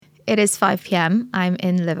It is 5 p.m. I'm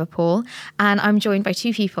in Liverpool and I'm joined by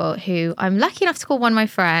two people who I'm lucky enough to call one my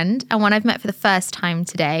friend and one I've met for the first time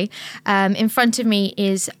today. In front of me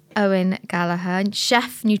is Owen Gallagher,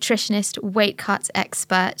 chef, nutritionist, weight cut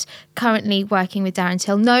expert, currently working with Darren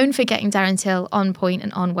Till, known for getting Darren Till on point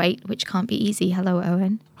and on weight, which can't be easy. Hello,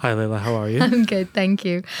 Owen. Hi, Layla. How are you? I'm good, thank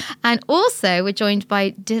you. And also we're joined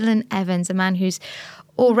by Dylan Evans, a man who's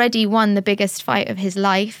already won the biggest fight of his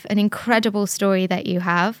life, an incredible story that you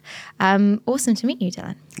have. Awesome to meet you,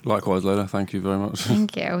 Dylan. Likewise, Lola. Thank you very much.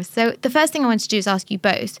 Thank you. So the first thing I wanted to do is ask you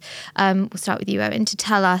both, we'll start with you, Owen, to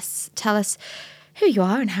tell us who you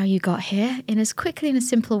are and how you got here in as quickly and as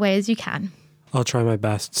simple a way as you can. I'll try my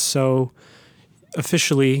best. So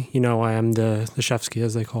officially, I am the Chefski,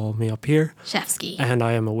 as they call me up here. Chefski. And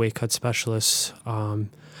I am a weight cut specialist.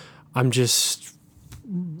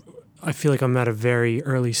 I feel like I'm at a very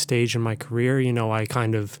early stage in my career. I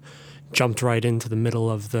kind of jumped right into the middle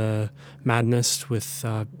of the madness with,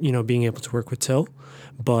 being able to work with Till.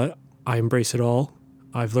 But I embrace it all.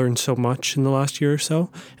 I've learned so much in the last year or so,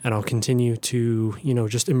 and I'll continue to,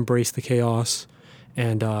 just embrace the chaos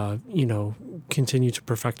and, continue to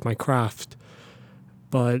perfect my craft.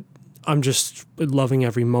 But I'm just loving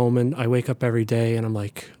every moment. I wake up every day and I'm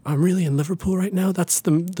like, I'm really in Liverpool right now? That's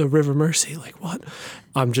the River Mersey. Like, what?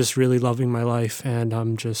 I'm just really loving my life and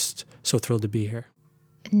I'm just so thrilled to be here.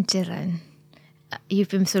 And Dylan, you've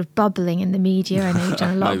been sort of bubbling in the media. I know you've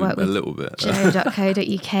done a lot of work with a little bit.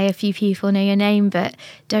 Joe.co.uk. A few people know your name but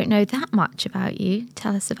don't know that much about you.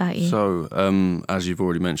 Tell us about you. So, as you've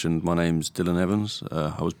already mentioned, my name's Dylan Evans.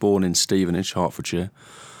 I was born in Stevenage, Hertfordshire,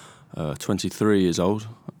 23 years old.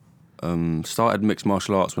 Started mixed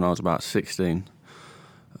martial arts when I was about 16.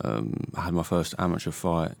 I had my first amateur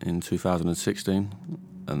fight in 2016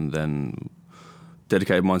 and then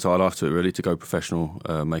dedicated my entire life to it, really, to go professional,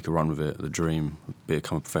 make a run with it, the dream,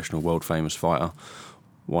 become a professional, world-famous fighter.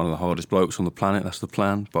 One of the hardest blokes on the planet, that's the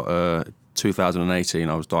plan. But 2018,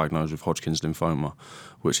 I was diagnosed with Hodgkin's lymphoma,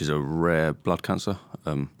 which is a rare blood cancer.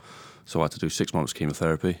 So I had to do 6 months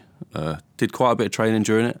chemotherapy. Did quite a bit of training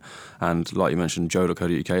during it. And like you mentioned,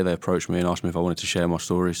 Joe.co.uk, they approached me and asked me if I wanted to share my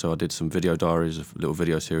story. So I did some video diaries, a little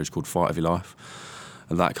video series called Fight of Your Life.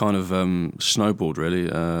 And that kind of snowballed, really.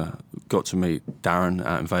 Got to meet Darren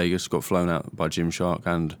out in Vegas, got flown out by Gymshark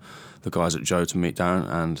and the guys at Joe to meet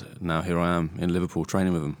Darren. And now here I am in Liverpool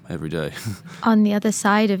training with them every day. On the other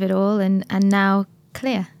side of it all and now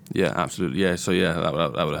clear. Yeah, absolutely. Yeah, so that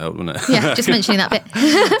would have helped, wouldn't it? Yeah, just mentioning that bit.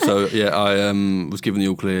 So I was given the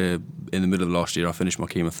all clear in the middle of last year. I finished my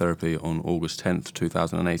chemotherapy on August 10th,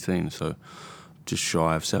 2018. So just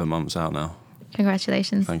shy of 7 months out now.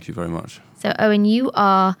 Congratulations. Thank you very much. So Owen, you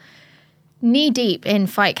are knee-deep in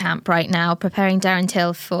fight camp right now, preparing Darren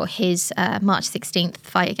Till for his March 16th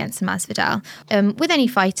fight against Masvidal. With any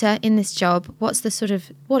fighter in this job, what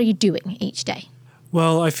are you doing each day?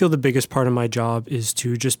 Well, I feel the biggest part of my job is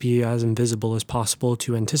to just be as invisible as possible,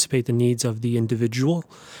 to anticipate the needs of the individual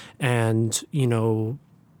and,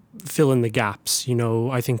 fill in the gaps.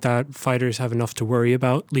 I think that fighters have enough to worry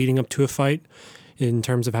about leading up to a fight in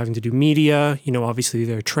terms of having to do media, obviously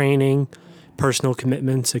their training, personal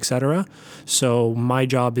commitments, etc. So my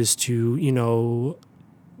job is to,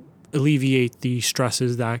 alleviate the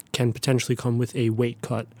stresses that can potentially come with a weight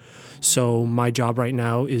cut. So my job right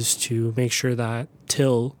now is to make sure that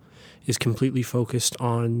Till is completely focused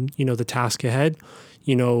on, the task ahead.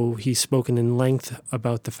 He's spoken in length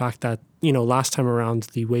about the fact that, last time around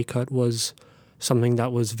the weight cut was something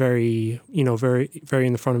that was very, very, very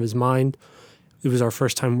in the front of his mind. It was our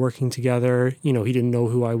first time working together. He didn't know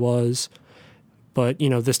who I was. But,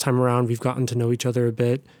 this time around we've gotten to know each other a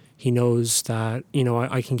bit. He knows that,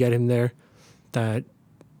 I can get him there, that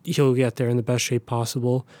he'll get there in the best shape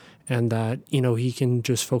possible, and that, he can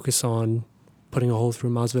just focus on putting a hole through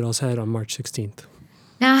Masvidal's head on March 16th.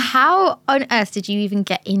 Now, how on earth did you even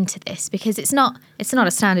get into this? Because it's not a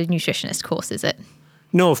standard nutritionist course, is it?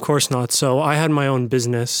 No, of course not. So I had my own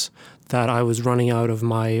business that I was running out of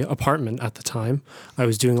my apartment at the time. I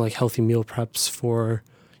was doing like healthy meal preps for,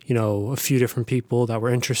 a few different people that were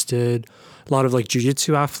interested, a lot of like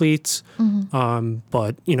jiu-jitsu athletes. Mm-hmm.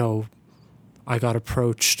 But, I got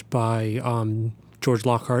approached by George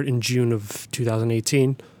Lockhart in June of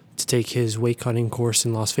 2018 to take his weight cutting course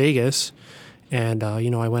in Las Vegas. And,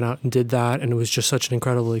 I went out and did that, and it was just such an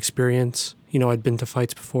incredible experience. I'd been to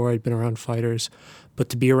fights before, I'd been around fighters, but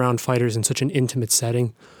to be around fighters in such an intimate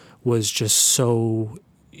setting was just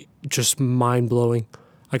mind-blowing.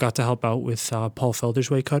 I got to help out with Paul Felder's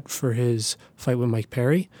weight cut for his fight with Mike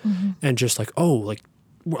Perry. Mm-hmm. And just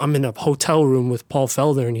I'm in a hotel room with Paul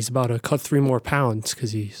Felder and he's about to cut 3 more pounds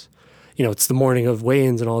because he's it's the morning of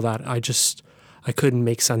weigh-ins and all that. I couldn't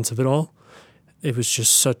make sense of it all. It was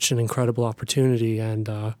just such an incredible opportunity. And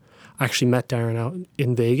I actually met Darren out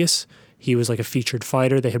in Vegas. He was like a featured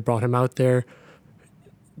fighter. They had brought him out there.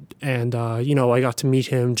 And, I got to meet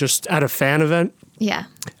him just at a fan event. Yeah.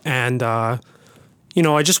 And, I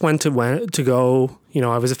just went to go.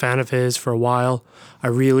 I was a fan of his for a while. I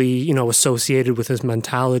really, associated with his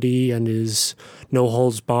mentality and his no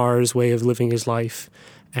holds bars way of living his life.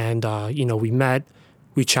 And, we met,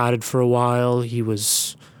 we chatted for a while. He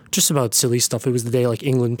was just about silly stuff. It was the day like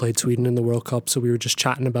England played Sweden in the World Cup. So we were just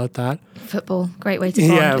chatting about that. Football, great way to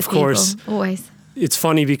bond yeah, with of course. People, always. It's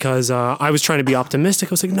funny because I was trying to be optimistic.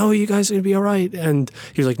 I was like, no, you guys are going to be all right. And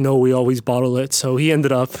he was like, no, we always bottle it. So he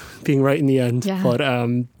ended up being right in the end. Yeah. But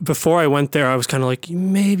before I went there, I was kind of like,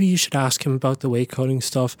 maybe you should ask him about the weight cutting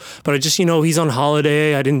stuff. But I just, he's on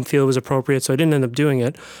holiday. I didn't feel it was appropriate. So I didn't end up doing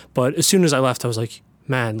it. But as soon as I left, I was like,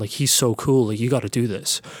 man, like he's so cool. Like you got to do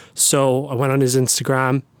this. So I went on his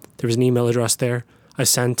Instagram. There was an email address there. I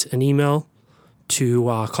sent an email to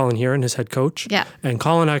Colin Heron, his head coach. Yeah. And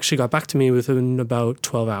Colin actually got back to me within about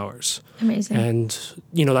 12 hours. Amazing. And,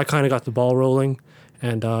 that kind of got the ball rolling.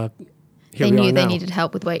 And here they we are knew they now. needed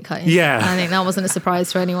help with weight cutting. Yeah. I think that wasn't a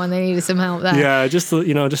surprise to anyone. They needed some help there. Yeah, just a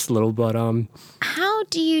little. But how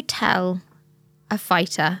do you tell a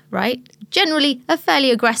fighter, right? Generally a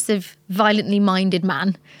fairly aggressive, violently minded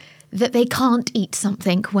man, that they can't eat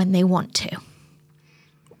something when they want to?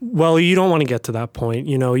 well, you don't want to get to that point.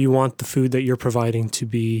 You want the food that you're providing to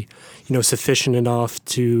be, sufficient enough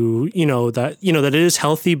to, that it is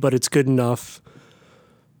healthy, but it's good enough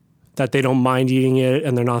that they don't mind eating it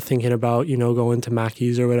and they're not thinking about, going to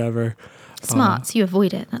Mackey's or whatever. Smart. So you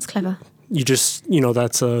avoid it. That's clever. You just,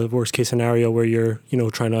 that's a worst case scenario where you're,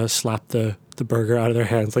 trying to slap the burger out of their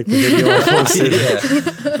hands like the video I posted.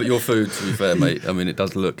 Yeah. But your food, to be fair, mate, I mean, it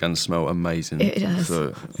does look and smell amazing. It does.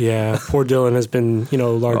 So, yeah, poor Dylan has been,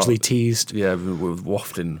 largely teased. yeah, with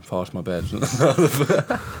wafting past my bed.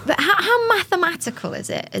 But how mathematical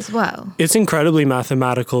is it as well? It's incredibly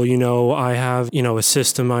mathematical. I have, a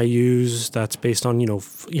system I use that's based on,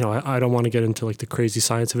 I don't want to get into like the crazy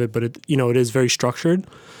science of it, but it is very structured.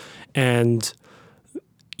 And,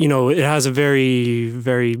 it has a very,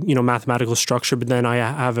 very, mathematical structure, but then I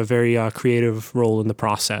have a very creative role in the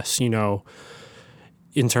process, in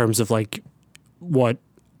terms of like what,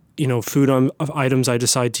 food items I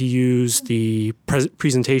decide to use, the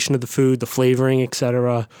presentation of the food, the flavoring,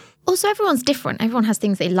 etc. Also, everyone's different. Everyone has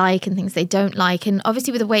things they like and things they don't like. And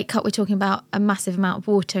obviously with a weight cut, we're talking about a massive amount of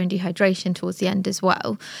water and dehydration towards the end as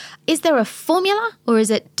well. Is there a formula or is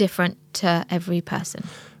it different to every person?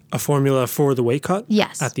 A formula for the weight cut?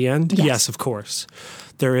 Yes. At the end? Yes. Yes, of course.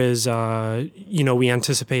 There is, we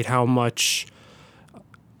anticipate how much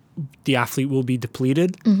the athlete will be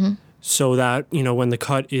depleted so that, when the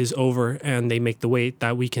cut is over and they make the weight,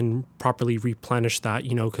 that we can properly replenish that,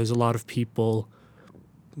 because a lot of people,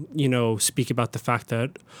 speak about the fact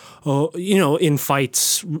that, in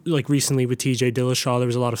fights, like recently with TJ Dillashaw, there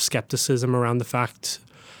was a lot of skepticism around the fact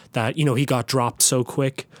that, he got dropped so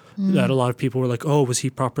quick. That a lot of people were like, oh, was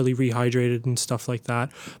he properly rehydrated and stuff like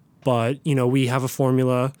that? But, we have a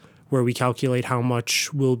formula where we calculate how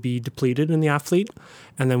much will be depleted in the athlete.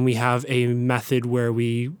 And then we have a method where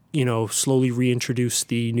we, slowly reintroduce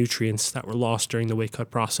the nutrients that were lost during the weight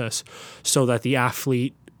cut process so that the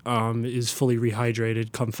athlete is fully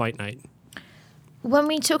rehydrated come fight night. When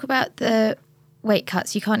we talk about the weight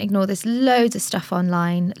cuts, you can't ignore there's loads of stuff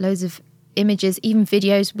online, loads of images, even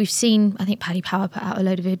videos. We've seen, I think Paddy Power put out a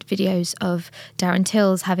load of videos of Darren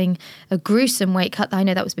Tills having a gruesome weight cut. I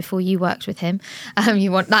know that was before you worked with him. You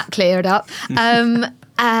want that cleared up.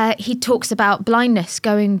 He talks about blindness,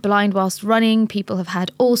 going blind whilst running. People have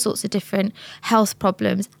had all sorts of different health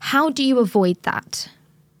problems. How do you avoid that?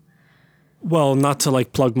 Well, not to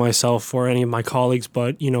like plug myself or any of my colleagues,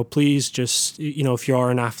 but, please just, if you are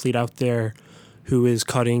an athlete out there who is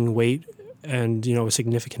cutting weight, and, a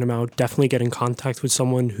significant amount, definitely get in contact with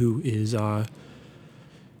someone who is, who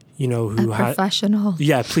a professional.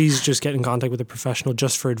 Yeah, please just get in contact with a professional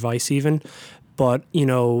just for advice even. But,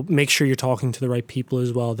 make sure you're talking to the right people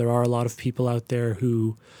as well. There are a lot of people out there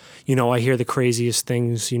who, I hear the craziest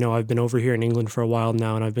things. I've been over here in England for a while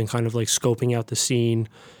now, and I've been kind of like scoping out the scene,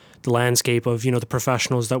 the landscape of, the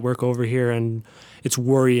professionals that work over here. And it's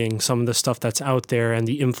worrying, some of the stuff that's out there and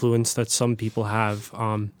the influence that some people have.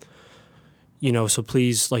 So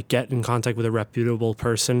please get in contact with a reputable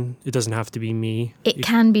person. It doesn't have to be me. It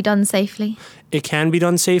can be done safely. It can be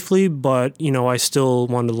done safely, but, I still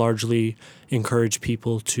want to largely encourage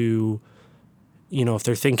people to, if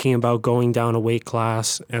they're thinking about going down a weight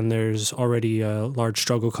class and there's already a large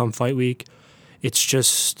struggle come fight week,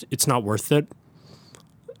 it's not worth it.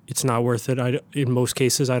 It's not worth it. In most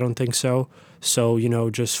cases, I don't think so. So,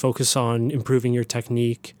 just focus on improving your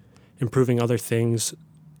technique, improving other things.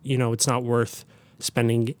 It's not worth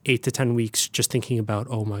spending 8 to 10 weeks just thinking about,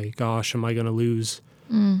 oh my gosh, am I going to lose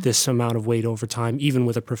this amount of weight over time, even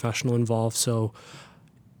with a professional involved. So,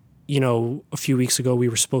 a few weeks ago, we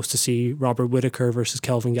were supposed to see Robert Whittaker versus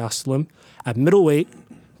Kelvin Gastelum at middleweight.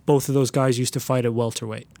 Both of those guys used to fight at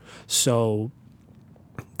welterweight. So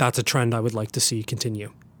that's a trend I would like to see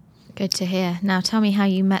continue. Good to hear. Now tell me how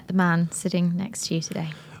you met the man sitting next to you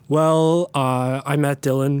today. Well, I met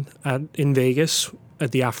Dylan in Vegas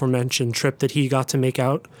at the aforementioned trip that he got to make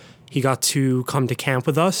out. He got to come to camp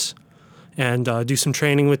with us and do some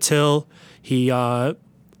training with Till. He,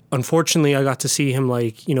 unfortunately, I got to see him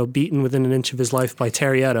beaten within an inch of his life by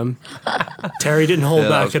Terry Edom. Terry didn't hold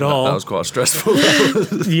back at all. That was quite stressful.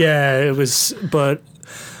 Yeah, it was, but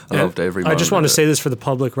I loved every moment. I just want to say this for the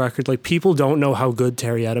public record. People don't know how good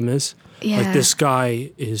Terry Edom is. Yeah. This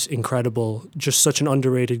guy is incredible. Just such an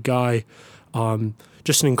underrated guy.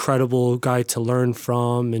 Just an incredible guy to learn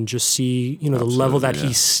from and just see, the level that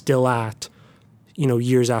he's still at,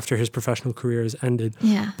 years after his professional career has ended.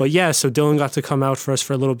 Yeah. But yeah, so Dylan got to come out for us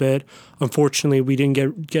for a little bit. Unfortunately, we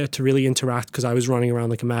didn't get to really interact because I was running around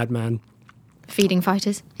like a madman. Feeding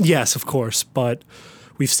fighters? Yes, of course. But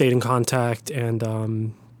we've stayed in contact and...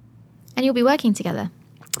 And you'll be working together?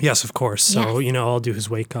 Yes, of course. So, Yes. I'll do his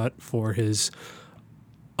weight cut for his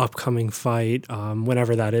upcoming fight,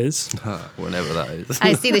 whenever that is. Whenever that is.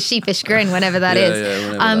 I see the sheepish grin whenever that is.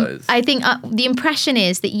 Yeah, whenever that is. I think the impression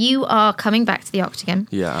is that you are coming back to the octagon.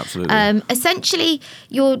 Yeah, absolutely. Essentially,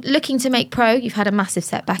 you're looking to make pro. You've had a massive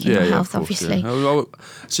setback in your health, of course, obviously. Yeah.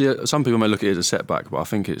 See, some people may look at it as a setback, but I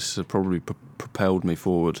think it's probably propelled me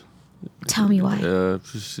forward. Tell me why.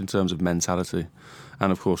 Just in terms of mentality.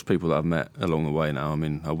 And of course, people that I've met along the way now. I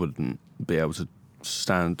mean, I wouldn't be able to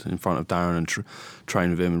stand in front of Darren and train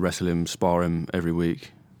with him and wrestle him, spar him every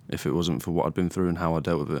week if it wasn't for what I'd been through and how I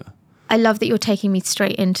dealt with it. I love that you're taking me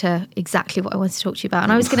straight into exactly what I wanted to talk to you about.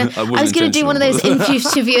 And I was gonna do one of those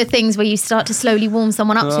interview things where you start to slowly warm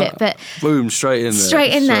someone up to it, but boom, straight in there.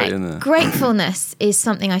 Straight in there. Gratefulness is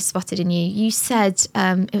something I spotted in you. You said,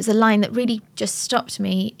 it was a line that really just stopped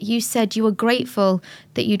me. You said you were grateful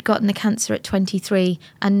that you'd gotten the cancer at 23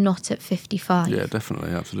 and not at 55. Yeah, definitely,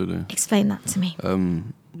 absolutely. Explain that to me.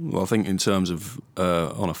 Well, I think in terms of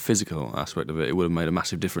on a physical aspect of it, it would have made a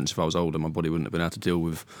massive difference if I was older. My body wouldn't have been able to deal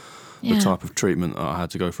with the type of treatment that I had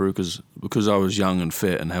to go through because I was young and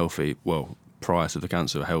fit and healthy. Well, prior to the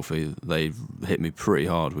cancer, healthy, they hit me pretty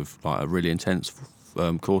hard with a really intense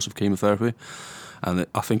course of chemotherapy, and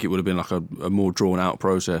I think it would have been a more drawn out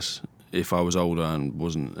process if I was older and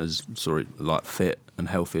wasn't as fit and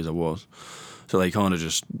healthy as I was. So they kind of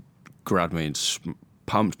just grabbed me and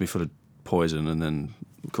pumped me full of poison, and then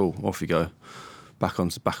cool, off you go, back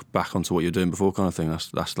onto what you're doing before, kind of thing.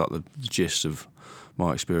 That's like the gist of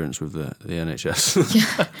my experience with the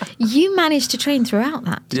NHS. You managed to train throughout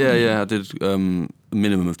that, didn't you? I did a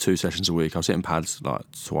minimum of 2 sessions a week. I was hitting pads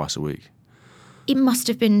twice a week. It must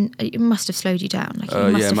have slowed you down.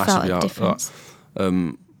 You must have felt a difference.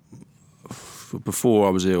 Before I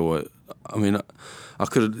was ill, I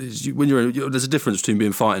could. There's a difference between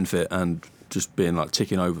being fighting fit and just being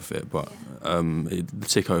ticking over fit. But the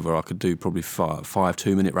tick over, I could do probably 5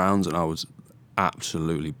 2-minute rounds, and I was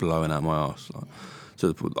absolutely blowing out my arse.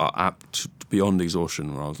 Beyond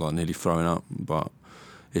exhaustion, where I was nearly throwing up. But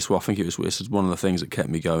it's one of the things that kept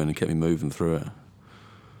me going and kept me moving through it.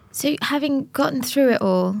 So having gotten through it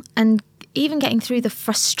all and even getting through the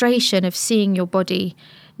frustration of seeing your body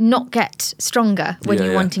not get stronger when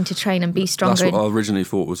you're wanting to train and be stronger. That's what I originally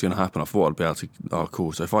thought was going to happen. I thought I'd be able to,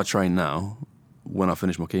 cool, so if I train now, when I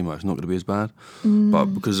finish my chemo, it's not going to be as bad. But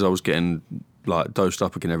because I was getting dosed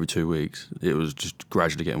up again every 2 weeks, it was just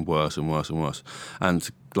gradually getting worse and worse and worse. And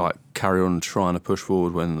to carry on trying to push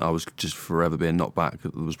forward when I was just forever being knocked back,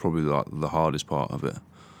 it was probably the hardest part of it.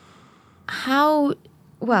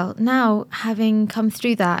 Well, now having come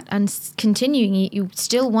through that and continuing, you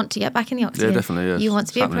still want to get back in the octagon. Yeah, definitely. Yes. You want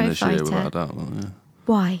to be a pro fighter. Year, without a doubt. Yeah.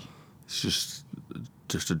 Why? It's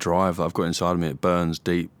just a drive that I've got inside of me. It burns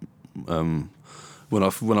deep. When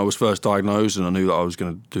I was first diagnosed and I knew that I was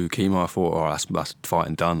going to do chemo, I thought, that's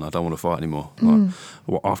fighting done. I don't want to fight anymore.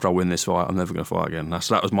 After I win this fight, I'm never going to fight again. That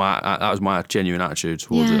was my genuine attitude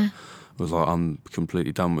towards it. It was I'm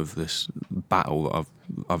completely done with this battle that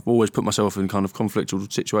I've always put myself in kind of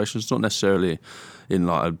conflictual situations, not necessarily in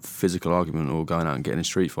a physical argument or going out and getting in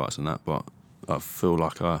street fights and that, but I feel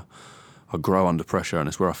like I I grow under pressure, and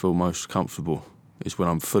it's where I feel most comfortable. It's when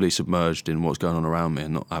I'm fully submerged in what's going on around me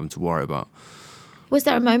and not having to worry about. Was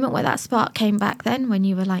there a moment where that spark came back then, when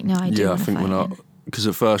you were like, no, I do want to fight again? Because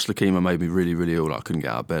at first leukemia made me really, really ill. Like, I couldn't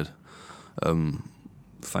get out of bed.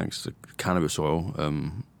 Thanks to cannabis oil,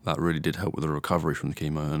 that really did help with the recovery from the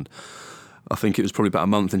chemo. And I think it was probably about a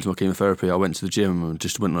month into my chemotherapy, I went to the gym and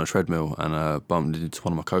just went on a treadmill and bumped into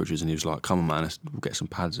one of my coaches, and he was like, come on, man, we'll get some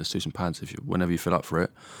pads, let's do some pads whenever you feel up for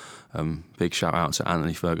it. Big shout out to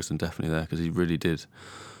Anthony Ferguson, definitely there, because he really did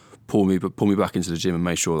pull me back into the gym and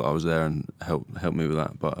made sure that I was there and help me with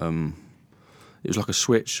that. But it was like a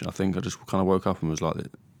switch. I think I just kind of woke up and was like,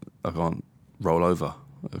 I can't roll over.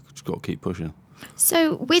 I've just got to keep pushing.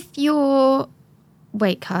 So with your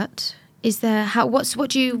weight cut, what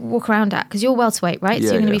do you walk around at? Because you're welterweight, right? So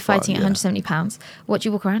you're going to be fighting at 170 pounds. What do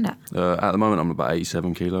you walk around at? At the moment, I'm about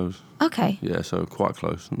 87 kilos. Okay. Yeah, so quite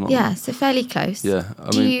close. So fairly close. Yeah.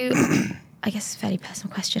 I guess it's a fairly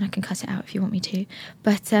personal question. I can cut it out if you want me to.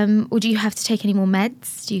 But do you have to take any more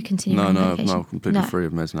meds? Do you continue on medication? No, I'm completely free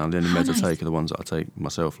of meds now. The only meds I take are the ones that I take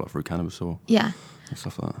myself, like through cannabis oil. Yeah. And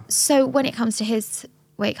stuff like that. So when it comes to his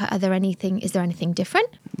weight cut, is there anything different?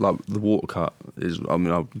 Like the water cut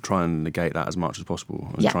I'll try and negate that as much as possible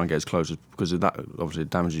and try and get as close as, because that obviously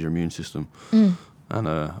damages your immune system. And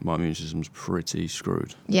my immune system's pretty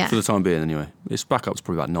screwed. Yeah. For the time being, anyway. Its back up's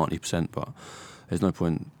probably about 90%, but there's no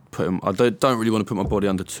point I don't really want to put my body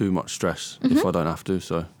under too much stress if I don't have to.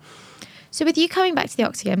 So with you coming back to the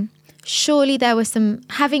Octagon, surely there was some,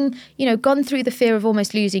 having, gone through the fear of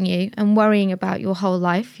almost losing you and worrying about your whole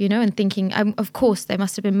life, and thinking, of course, there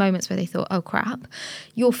must have been moments where they thought, oh, crap.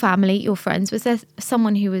 Your family, your friends, was there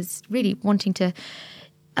someone who was really wanting to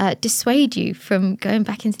dissuade you from going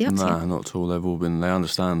back into the Octagon? Nah, not at all. They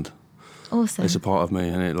understand. Awesome. It's a part of me.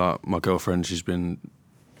 And my girlfriend, she's been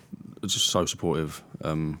just so supportive.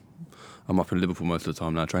 I'm up in Liverpool most of the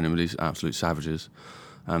time now, training with these absolute savages.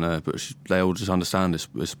 And they all just understand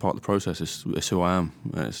it's part of the process. It's who I am.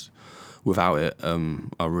 Without it,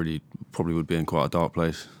 I really probably would be in quite a dark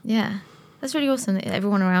place. Yeah, that's really awesome that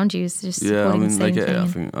everyone around you is just supporting the same they get thing. it. I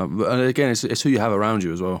think, and again, it's who you have around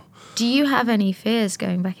you as well. Do you have any fears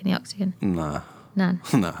going back in the Octagon? Nah. None.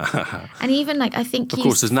 Nah. And even I think of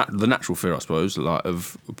course, there's the natural fear, I suppose,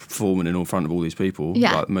 of performing in front of all these people.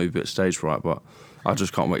 Yeah. Like maybe a bit stage fright, but I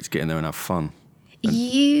just can't wait to get in there and have fun.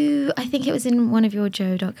 I think it was in one of your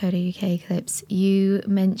joe.co.uk clips, you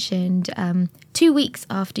mentioned 2 weeks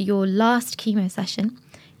after your last chemo session,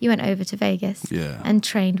 you went over to Vegas and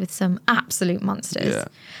trained with some absolute monsters.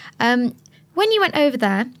 Yeah. When you went over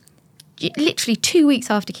there, literally 2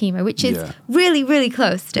 weeks after chemo, which is really, really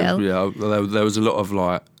close still. Yeah, there was a lot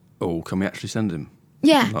of can we actually send him?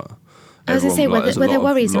 Yeah. I was going to say, were there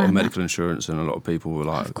worries around that? A lot of medical insurance, and a lot of people were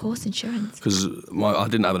like... Of course, insurance. Because I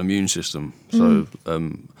didn't have an immune system, so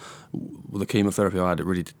with the chemotherapy I had, it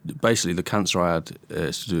really... Basically, the cancer I had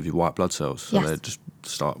is to do with your white blood cells, so they just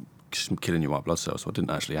start killing your white blood cells, so I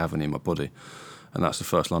didn't actually have any in my body. And that's the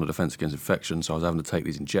first line of defence against infection, so I was having to take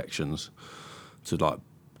these injections to,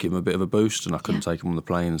 give them a bit of a boost, and I couldn't take them on the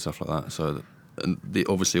plane and stuff like that. So,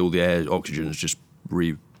 obviously, all the air, oxygen is just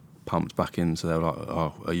pumped back in, so they were like,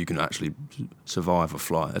 oh, are you going to actually survive a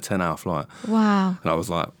 10-hour flight? Wow. And I was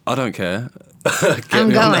like, I don't care. Get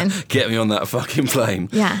me on that fucking plane.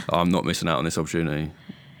 Yeah. I'm not missing out on this opportunity.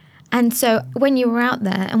 And so when you were out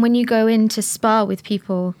there and when you go in to spar with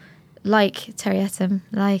people like Terry Etam,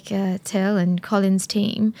 like Till and Colin's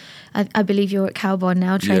team, I believe you're at Cowbond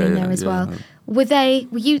now training there as well. Were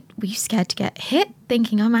you scared to get hit,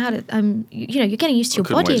 thinking I'm out of, you're getting used to your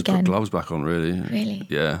body again? Put gloves back on, really. Really?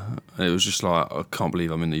 Yeah. And it was just like, I can't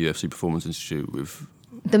believe I'm in the UFC Performance Institute with...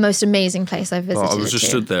 The most amazing place I've visited. I was just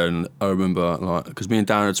stood there, and I remember, because me and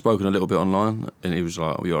Darren had spoken a little bit online, and he was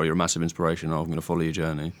like, you're a massive inspiration, I'm going to follow your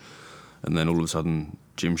journey. And then all of a sudden,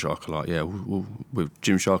 Gymshark are like, with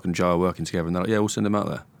Gymshark and Joe are working together, and they're like, we'll send him out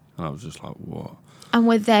there. And I was just like, what? And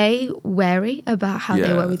were they wary about how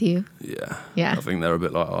they were with you? Yeah. Yeah. I think they're a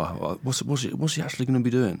bit like, what's he actually going to be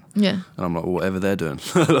doing? Yeah. And I'm like, whatever they're doing.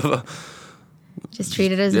 Just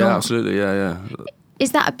treat it as normal. Yeah, absolutely, yeah.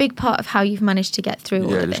 Is that a big part of how you've managed to get through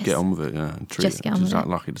all of this? Yeah, just get on with it, yeah. Just get on with it. Just act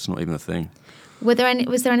like it's not even a thing. Was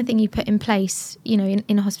there anything you put in place, in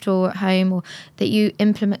a hospital or at home, or that you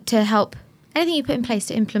implement to help, anything you put in place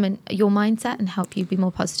to implement your mindset and help you be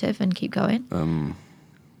more positive and keep going?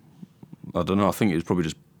 I don't know. I think it was probably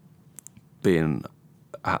just being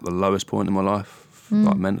at the lowest point in my life,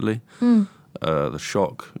 mentally. The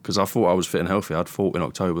shock, because I thought I was fit and healthy. I'd fought in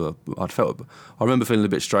October. I remember feeling a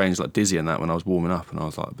bit strange, like dizzy and that when I was warming up, and I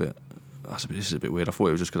was like this is a bit weird. I thought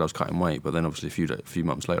it was just because I was cutting weight, but then obviously a few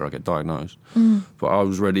months later I get diagnosed. But I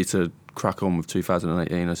was ready to crack on with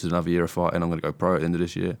 2018. This is another year of fighting. I'm going to go pro at the end of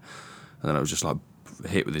this year. And then I was just like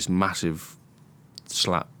hit with this massive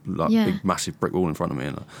slap, like big massive brick wall in front of me,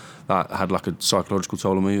 and that had like a psychological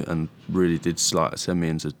toll on me and really did like send me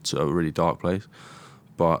into a really dark place.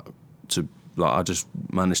 But I just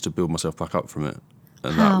managed to build myself back up from it.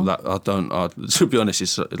 And to be honest,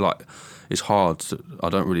 it's hard. I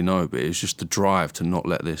don't really know, but it's just the drive to not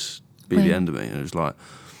let this be the end of me. And it was like,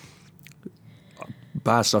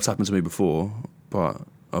 bad stuff's happened to me before, but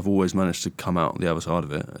I've always managed to come out the other side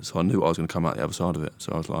of it. So I knew I was going to come out the other side of it.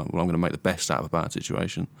 So I was like, well, I'm going to make the best out of a bad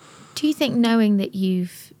situation. Do you think knowing that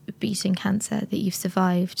you've beaten cancer, that you've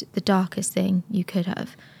survived the darkest thing you could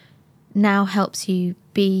have, now helps you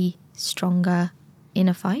be stronger in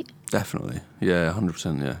a fight? Definitely. Yeah,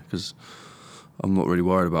 100%, yeah. Because I'm not really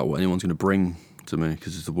worried about what anyone's going to bring to me,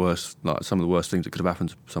 because it's the worst, like some of the worst things that could have happened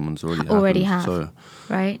to someone's already happened. So,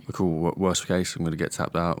 right? Cool, worst case, I'm going to get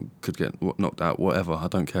tapped out, could get knocked out, whatever. I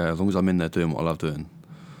don't care. As long as I'm in there doing what I love doing,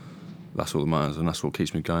 that's all that matters, and that's what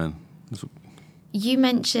keeps me going. You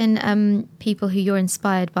mention people who you're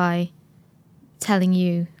inspired by telling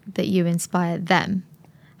you that you inspired them.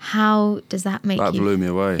 How does that make you feel? That blew me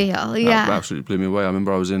away. That absolutely blew me away. I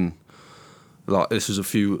remember I was in, like, this was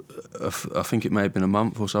I think it may have been a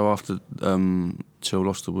month or so after Till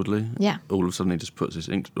lost to Woodley. Yeah. All of a sudden he just puts this,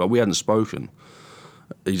 like, we hadn't spoken.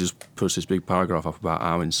 He just puts this big paragraph up about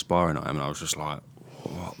how inspiring I am, and I was just like,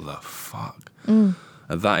 what the fuck? And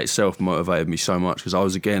that itself motivated me so much, because I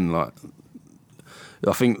was, again, like,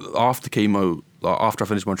 I think after chemo, like, after I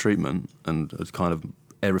finished my treatment, and it kind of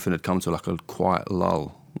everything had come to like a quiet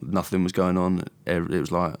lull. Nothing was going on. It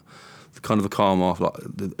was like kind of a calm off. Like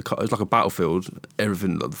it was like a battlefield.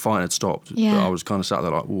 Everything, like, the fighting had stopped. Yeah. But I was kind of sat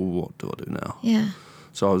there like, well, what do I do now? Yeah.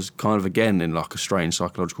 So I was kind of again in like a strange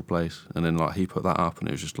psychological place. And then like he put that up, and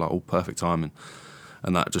it was just like all perfect timing.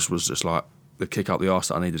 And that just was just like the kick up the arse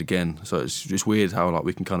that I needed again. So it's just weird how like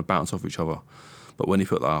we can kind of bounce off each other. But when he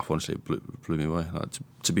put that up, honestly, it blew me away. Like,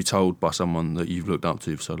 to be told by someone that you've looked up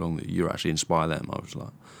to for so long that you actually inspire them, I was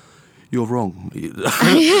like, you're wrong.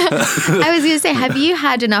 I was going to say, have you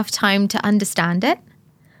had enough time to understand it?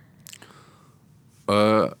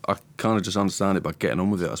 I kind of just understand it by getting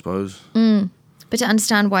on with it, I suppose. But to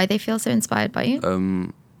understand why they feel so inspired by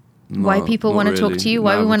you? Why people want to talk to you?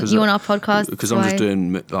 Why we want you on our podcast? Because I'm just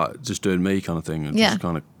doing me kind of thing, and just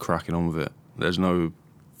kind of cracking on with it. There's no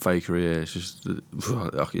fakery here. It's just,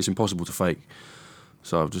 it's impossible to fake.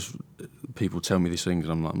 So people tell me these things,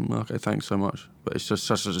 and I'm like, okay, thanks so much. But it's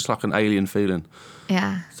just like an alien feeling.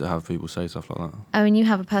 Yeah. To have people say stuff like that. Oh, and you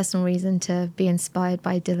have a personal reason to be inspired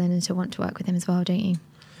by Dylan and to want to work with him as well, don't you?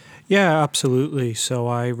 Yeah, absolutely. So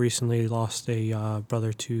I recently lost a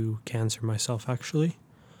brother to cancer myself, actually.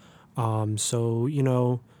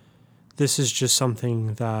 So, this is just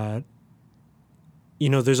something that,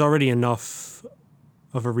 there's already enough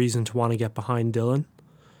of a reason to want to get behind Dylan,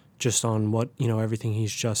 just on what, everything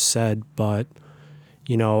he's just said. But,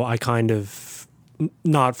 I kind of,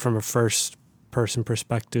 not from a first person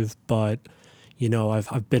perspective, but,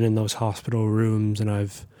 I've been in those hospital rooms, and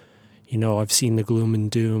I've seen the gloom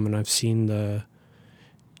and doom, and I've seen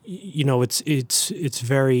it's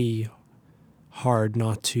very hard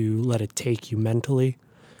not to let it take you mentally,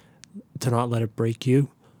 to not let it break you.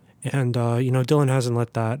 And, Dylan hasn't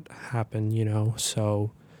let that happen,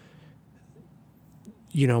 so,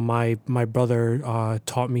 my brother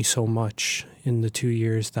taught me so much in the 2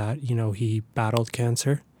 years that, he battled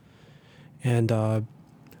cancer. And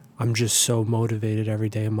I'm just so motivated every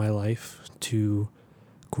day of my life to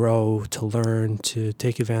grow, to learn, to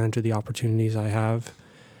take advantage of the opportunities I have,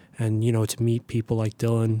 and, to meet people like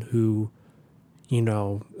Dylan who,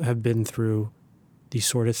 have been through these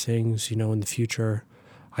sort of things. In the future,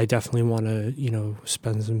 I definitely want to,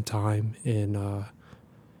 spend some time in,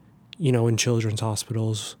 in children's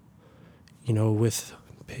hospitals, with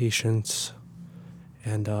patients.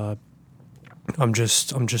 And I'm just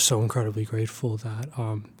so incredibly grateful that,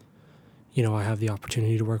 I have the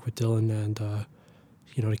opportunity to work with Dylan and, to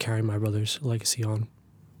carry my brother's legacy on.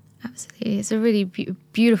 Absolutely. It's a really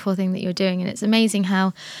beautiful thing that you're doing, and it's amazing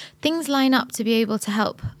how things line up to be able to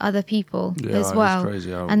help other people as well. It's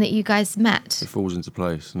crazy how and that you guys met. It falls into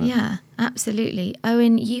place, doesn't it? Yeah, absolutely.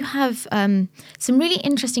 Owen, you have some really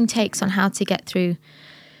interesting takes on how to get through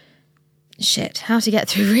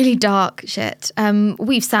really dark shit.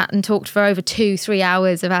 We've sat and talked for over 2-3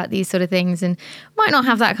 hours about these sort of things, and might not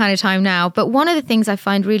have that kind of time now. But one of the things I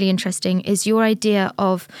find really interesting is your idea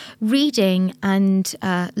of reading and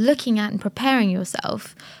looking at and preparing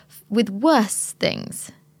yourself with worse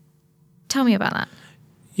things Tell me about that.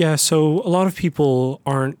 Yeah, so a lot of people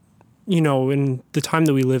aren't, in the time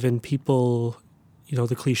that we live in, people,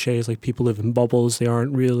 the cliche is like people live in bubbles. They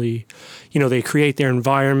aren't really, they create their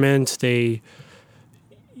environment. They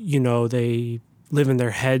live in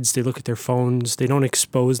their heads. They look at their phones. They don't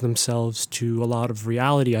expose themselves to a lot of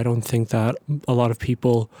reality. I don't think that a lot of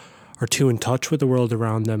people are too in touch with the world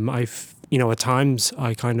around them. At times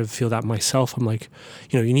I kind of feel that myself. I'm like,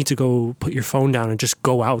 you need to go put your phone down and just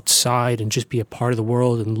go outside and just be a part of the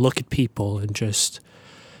world and look at people and just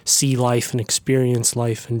see life and experience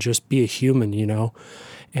life and just be a human,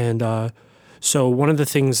 And so one of the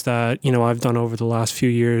things that, I've done over the last few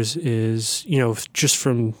years is, just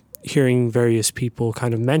from hearing various people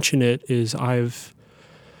kind of mention it, is I've,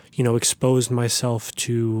 exposed myself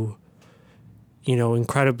to,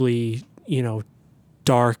 incredibly,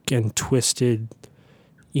 dark and twisted,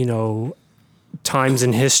 times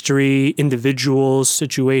in history, individuals,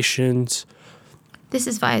 situations. This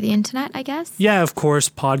is via the internet, I guess? Yeah, of course,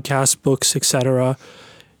 podcasts, books, etc.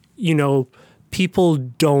 People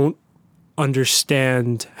don't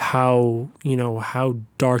understand how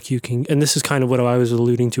dark you can, and this is kind of what I was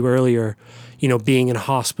alluding to earlier, being in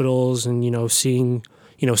hospitals and, seeing,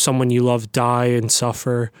 someone you love die and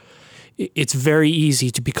suffer. It's very easy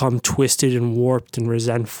to become twisted and warped and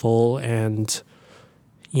resentful and,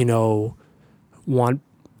 want,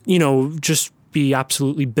 just be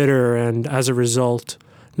absolutely bitter and as a result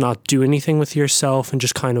not do anything with yourself and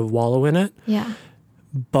just kind of wallow in it. Yeah.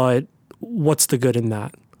 But what's the good in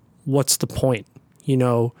that? What's the point?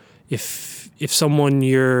 If someone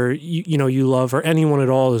you love or anyone at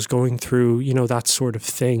all is going through, that sort of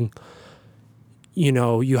thing,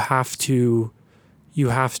 you have to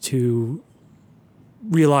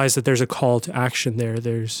realize that there's a call to action there.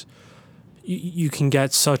 You can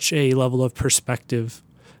get such a level of perspective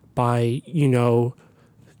by,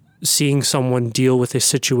 seeing someone deal with a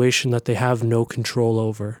situation that they have no control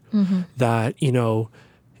over, that,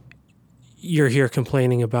 you're here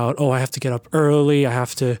complaining about, I have to get up early, I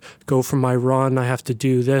have to go for my run, I have to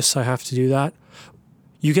do this, I have to do that.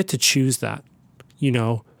 You get to choose that.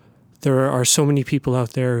 There are so many people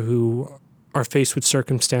out there who are faced with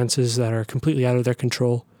circumstances that are completely out of their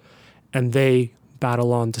control, and they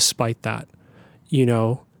battle on despite that,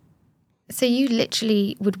 So you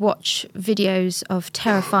literally would watch videos of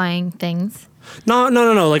terrifying things? No.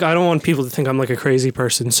 Like, I don't want people to think I'm like a crazy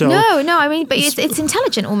person. So No. I mean, but it's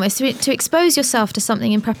intelligent almost to expose yourself to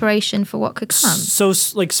something in preparation for what could come. So,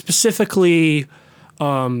 like, specifically,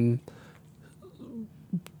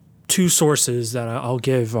 two sources that I'll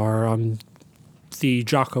give are the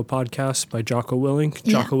Jocko podcast by Jocko Willink.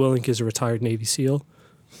 Yeah. Jocko Willink is a retired Navy SEAL,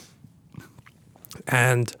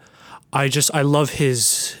 and I love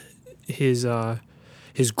his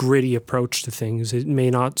gritty approach to things. It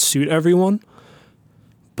may not suit everyone,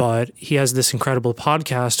 but he has this incredible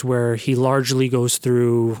podcast where he largely goes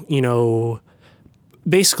through,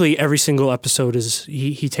 basically every single episode is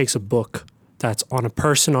he takes a book that's on a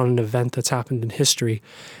person, on an event that's happened in history,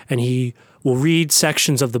 and he will read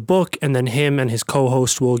sections of the book, and then him and his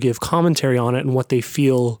co-host will give commentary on it and what they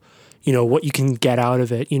feel, what you can get out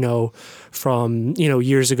of it, from,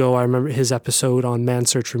 years ago. I remember his episode on Man's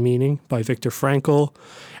Search for Meaning by Viktor Frankl.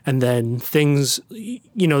 And then things,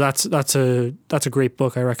 that's a great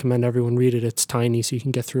book. I recommend everyone read it. It's tiny, so you can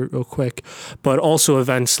get through it real quick. But also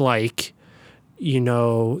events like,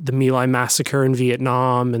 the My Lai massacre in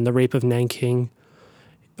Vietnam and the rape of Nanking.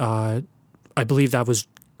 I believe it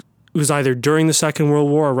was either during the Second World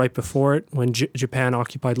War or right before it, when Japan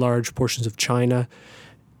occupied large portions of China.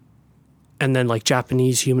 And then like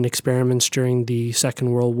Japanese human experiments during the Second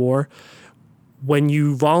World War. When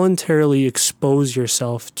you voluntarily expose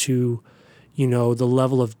yourself to, the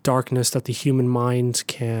level of darkness that the human mind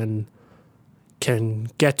can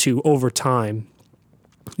get to over time,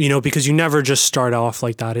 because you never just start off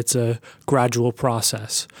like that. It's a gradual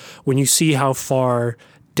process. When you see how far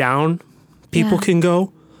down people can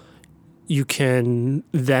go, you can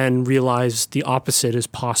then realize the opposite is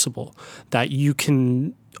possible, that you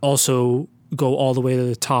can also go all the way to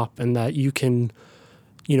the top, and that you can,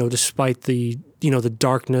 despite the, the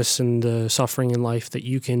darkness and the suffering in life, that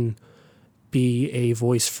you can be a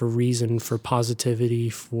voice for reason, for positivity,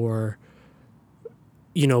 for,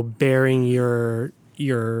 bearing your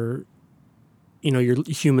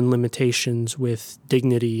human limitations with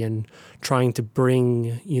dignity and trying to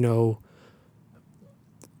bring,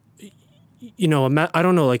 I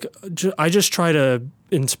don't know, like, I just try to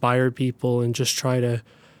inspire people and just try to,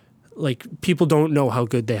 like, people don't know how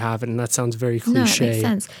good they have it, and that sounds very cliche. No, it makes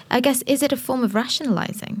sense. I guess, is it a form of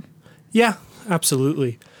rationalizing? Yeah,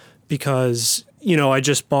 absolutely. Because, I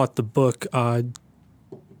just bought the book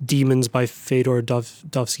Demons by Fyodor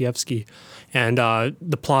Dostoevsky, and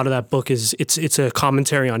the plot of that book is it's a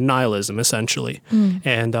commentary on nihilism essentially,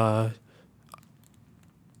 and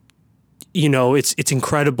it's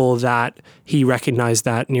incredible that he recognized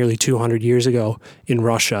that nearly 200 years ago in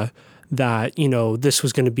Russia, that this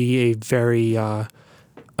was going to be a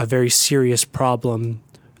very serious problem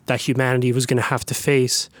that humanity was going to have to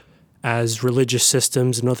face as religious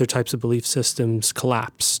systems and other types of belief systems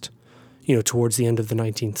collapsed, towards the end of the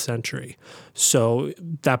 19th century. So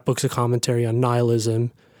that book's a commentary on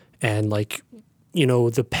nihilism and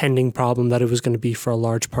the pending problem that it was going to be for a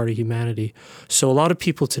large part of humanity. So a lot of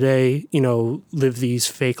people today, live these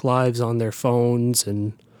fake lives on their phones,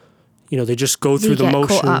 and they just go through the motion. We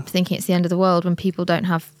get caught up thinking it's the end of the world when people don't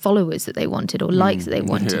have followers that they wanted or likes that they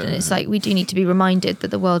wanted. And it's like we do need to be reminded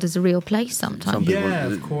that the world is a real place sometimes.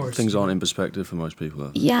 Of course. Things aren't in perspective for most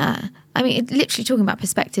people. Yeah. I mean, literally talking about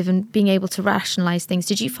perspective and being able to rationalize things.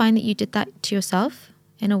 Did you find that you did that to yourself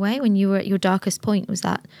in a way when you were at your darkest point? Was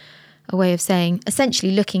that a way of saying,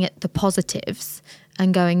 essentially looking at the positives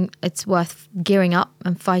and going, it's worth gearing up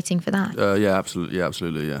and fighting for that? Yeah,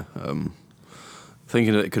 absolutely. Yeah.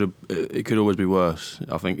 Thinking that it could always be worse,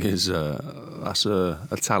 I think that's a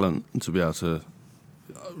talent to be able to.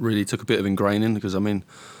 Really took a bit of ingraining, because I mean,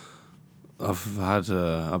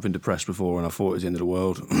 I've been depressed before and I thought it was the end of the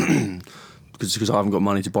world because I haven't got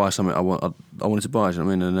money to buy something I wanted to buy. You know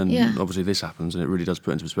what I mean? And then obviously this happens, and it really does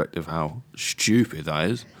put into perspective how stupid that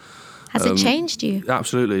is. Has it changed you?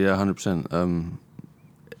 Absolutely, yeah, 100%.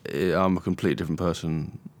 I'm a completely different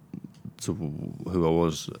person to who I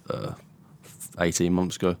was 18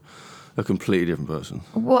 months ago. A completely different person.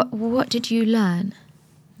 What did you learn?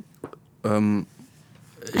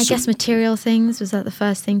 I guess material things, was that the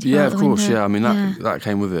first thing to go out the window? Yeah, I mean that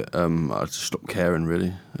came with it. I just stopped caring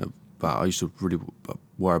really. But I used to really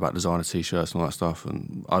worry about designer t-shirts and all that stuff,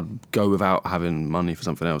 and I'd go without having money for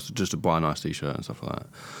something else just to buy a nice t-shirt and stuff like that.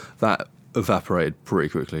 That evaporated pretty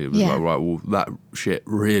quickly. It was like, right, well, that shit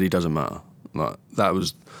really doesn't matter. Like that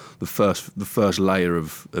was the first layer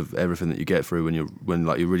of everything that you get through when you're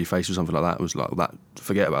really faced with something like that. Was like that.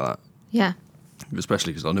 Forget about that. Yeah.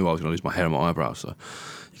 Especially because I knew I was going to lose my hair and my eyebrows, so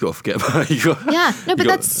you got to forget about it. But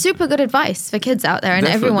that's super good advice for kids out there and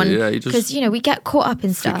everyone, because we get caught up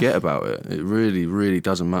in stuff. Forget about it. It really, really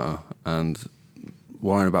doesn't matter. And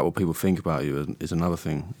worrying about what people think about you is another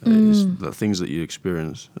thing. It's the things that you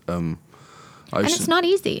experience. And it's not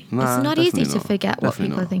easy. Nah, it's not easy to forget what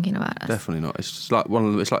people are thinking about us. Definitely not. It's just like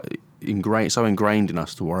ingrained in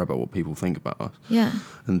us to worry about what people think about us. Yeah.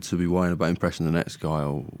 And to be worrying about impressing the next guy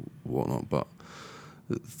or whatnot. But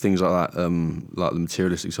things like that, like the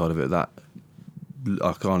materialistic side of it, that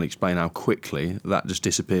I can't explain how quickly that just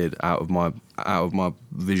disappeared out of my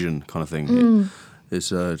vision, kind of thing. It's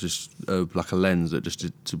just like a lens that just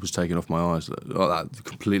was taken off my eyes. That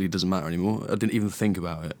completely doesn't matter anymore. I didn't even think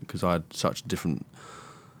about it because I had such different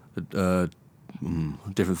things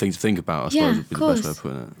to think about, I suppose would be the best way of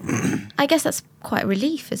putting it. I guess that's quite a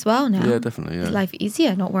relief as well now. Yeah, definitely. Yeah. Is life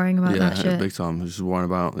easier not worrying about that shit? Yeah, big time. Just worrying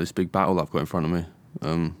about this big battle I've got in front of me.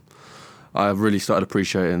 I've really started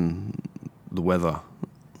appreciating the weather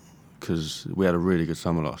because we had a really good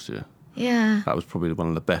summer last year. Yeah. That was probably one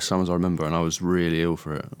of the best summers I remember, and I was really ill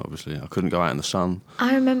for it, obviously. I couldn't go out in the sun.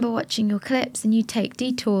 I remember watching your clips and you take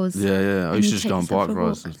detours. Yeah. I used to just go on bike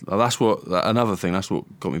rides. That's what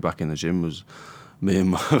got me back in the gym was me and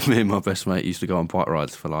my best mate used to go on bike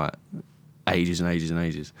rides for like ages and ages and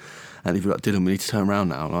ages. And he'd be like, Dylan, we need to turn around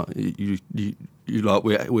now. Like you like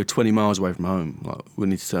we're 20 miles away from home. Like we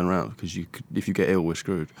need to turn around because if you get ill, we're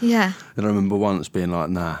screwed. Yeah. And I remember once being like,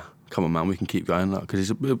 nah, come on, man, we can keep going.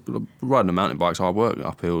 Because riding a mountain bike's hard work,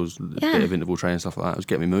 up hills, a bit of interval training, stuff like that. It was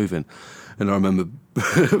getting me moving. And I remember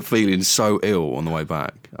feeling so ill on the way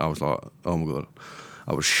back. I was like, oh my God.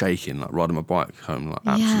 I was shaking, like riding my bike home, like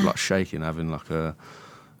absolutely like shaking, having it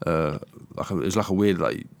was like a weird,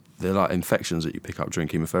 like, they're like infections that you pick up during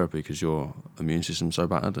chemotherapy because your immune system's so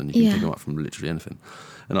bad and you can pick them up from literally anything.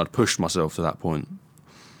 And I'd pushed myself to that point.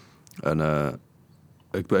 And,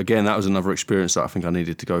 but again, that was another experience that I think I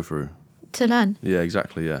needed to go through. To learn? Yeah,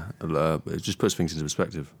 exactly, yeah. It just puts things into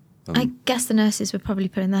perspective. I guess the nurses were probably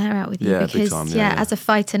putting their hair out with you because, big time, as a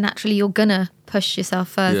fighter, naturally you're going to push yourself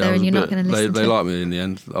further and you're not going to listen to They liked me in the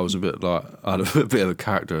end. I was I had a bit of a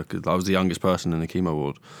character because I was the youngest person in the chemo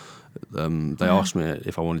ward. They asked me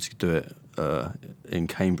if I wanted to do it in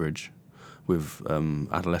Cambridge with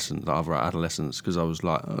other adolescents because I was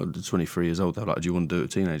like 23 years old. They were like, do you want to do it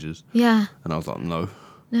with teenagers? Yeah. And I was like, no.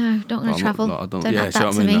 No, don't want to travel. Don't add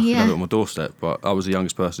that to me. I have it on my doorstep. But I was the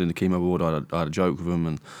youngest person in the chemo ward. I had a joke with them,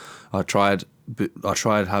 and I tried I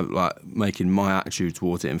try to have making my attitude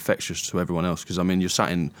towards it infectious to everyone else, because I mean you're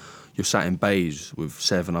sat in bays with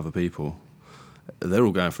 7 other people. They're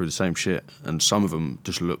all going through the same shit, and some of them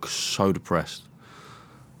just look so depressed.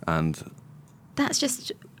 And that's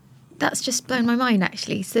just blown my mind,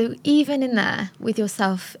 actually. So even in there with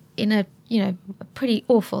yourself in a a pretty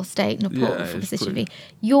awful state, in a poor position,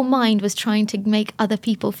 your mind was trying to make other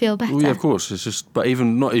people feel better. Well, yeah, of course. It's just, but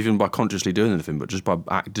not even by consciously doing anything, but just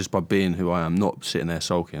by being who I am, not sitting there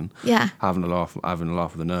sulking. Yeah. Having a laugh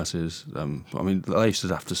with the nurses. I mean, I used to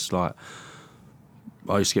have to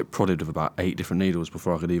I used to get prodded with about 8 different needles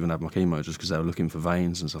before I could even have my chemo, just because they were looking for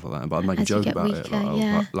veins and stuff like that. But I'd make a joke about it,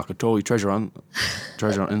 like a toy treasure hunting,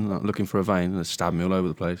 looking for a vein, and they'd stab me all over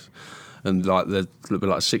the place. And there'd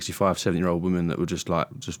be 65, 70-year-old women that would just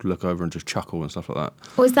look over and just chuckle and stuff like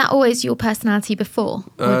that. Was that always your personality before?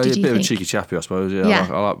 Or did a you bit of think... a cheeky chappy, I suppose. Yeah,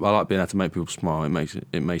 I like being able to make people smile.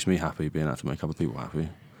 It makes me happy being able to make other people happy.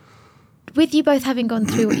 With you both having gone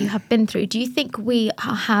through what you have been through, do you think we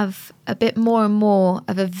have a bit more and more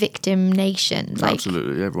of a victim nation?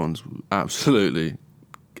 Absolutely, everyone's absolutely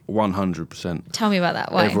 100%. Tell me about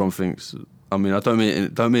that. Why? Everyone thinks. I mean, I don't mean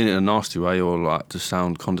it in a nasty way or to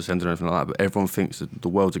sound condescending or anything like that, but everyone thinks that the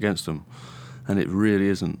world's against them, and it really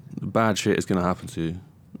isn't. Bad shit is going to happen to you,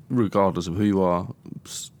 regardless of who you are.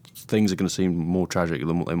 Things are going to seem more tragic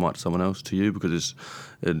than what they might to someone else, to you, because it's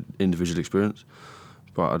an individual experience.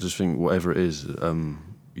 But I just think whatever it is,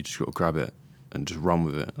 you just got to grab it and just run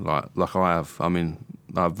with it. Like I have. I mean,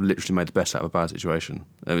 I've literally made the best out of a bad situation.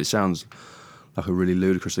 It sounds like a really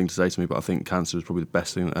ludicrous thing to say to me, but I think cancer is probably the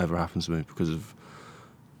best thing that ever happened to me, because of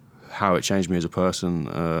how it changed me as a person.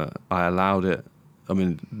 I allowed it. I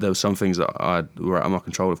mean, there were some things that were out of my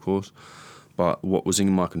control, of course, but what was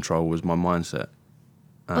in my control was my mindset.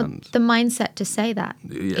 And the mindset to say that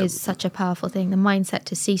is such a powerful thing. The mindset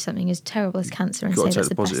to see something as terrible as cancer and say that's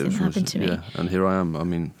the best thing that happened to me. Yeah, and here I am. I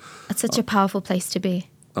mean, it's such a powerful place to be.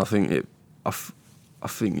 I think I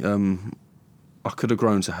could have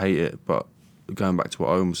grown to hate it, but going back to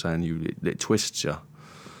what Owen was saying, it twists you,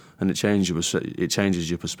 and it changes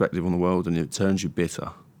your perspective on the world, and it turns you bitter.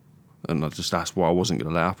 And that's what I wasn't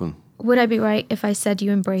going to let happen. Would I be right if I said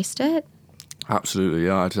you embraced it? Absolutely,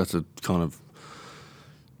 yeah. I just had to kind of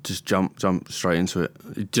just jump straight into it.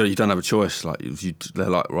 You don't have a choice. They're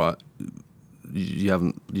like, right,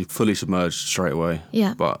 you're fully submerged straight away.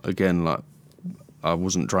 Yeah. But again, I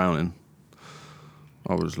wasn't drowning.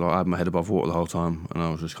 I had my head above water the whole time, and I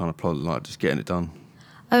was just kind of plodding, just getting it done.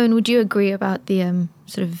 Owen, would you agree about the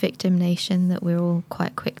sort of victim nation, that we're all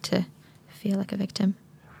quite quick to feel like a victim?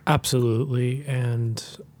 Absolutely, and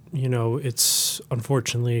it's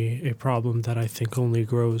unfortunately a problem that I think only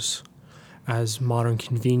grows as modern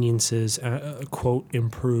conveniences, quote,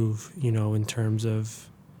 improve, in terms of,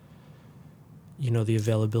 the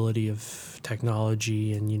availability of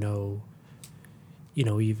technology and,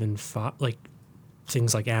 even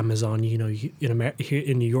things like Amazon. Here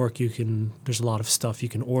in New York, there's a lot of stuff you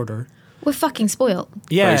can order. We're fucking spoiled.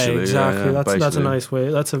 Yeah, basically, exactly. Yeah, that's a nice way.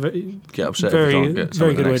 That's a get upset very get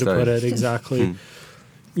very good way to day. put it. Exactly.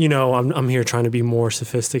 I'm here trying to be more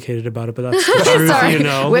sophisticated about it, but that's the truth. Sorry,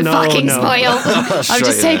 we're fucking spoiled. I'm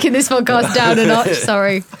just taking this podcast down a notch.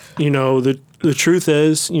 Sorry. The truth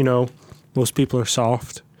is, most people are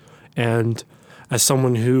soft, and as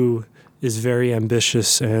someone who is very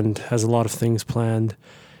ambitious and has a lot of things planned,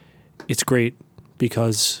 it's great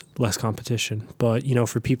because less competition. But,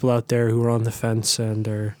 for people out there who are on the fence and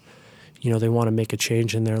are, they want to make a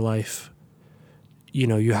change in their life,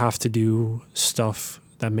 you have to do stuff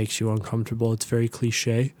that makes you uncomfortable. It's very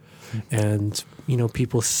cliche. And,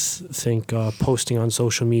 people think posting on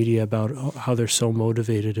social media about how they're so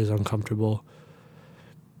motivated is uncomfortable.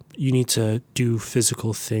 You need to do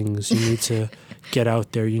physical things. You need to get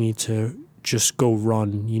out there. You need to just go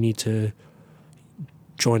run. You need to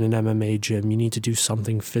join an MMA gym. You need to do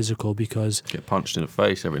something physical, because... Get punched in the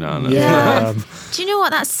face every now and then. Yeah. Do you know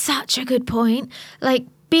what? That's such a good point.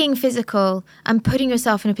 Being physical and putting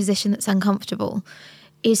yourself in a position that's uncomfortable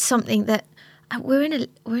is something that we're in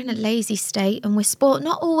a lazy state, and we're spoiled,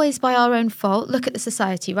 not always by our own fault. Look at the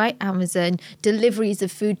society, right? Amazon, deliveries of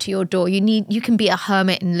food to your door. You can be a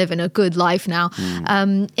hermit and live in a good life now.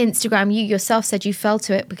 Instagram, you yourself said you fell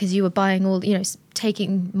to it because you were buying all,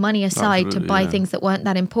 taking money aside to buy things that weren't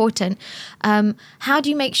that important. How do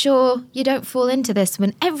you make sure you don't fall into this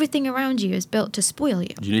when everything around you is built to spoil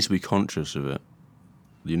you? You need to be conscious of it.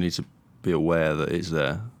 You need to be aware that it's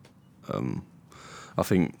there. I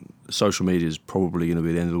think social media is probably going to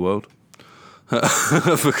be the end of the world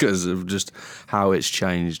because of just how it's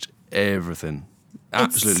changed everything.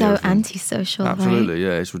 absolutely It's so everything. antisocial, Absolutely, right?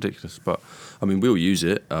 yeah, it's ridiculous. But I mean, we'll use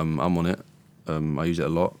it. I'm on it. I use it a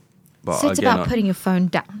lot. But So it's again, about putting your phone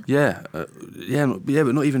down. yeah, but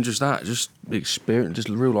not even just that. Just experience, just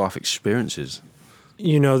real life experiences.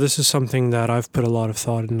 You know, this is something that I've put a lot of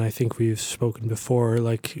thought in. I think we've spoken before.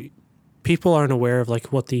 Like, people aren't aware of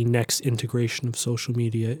like what the next integration of social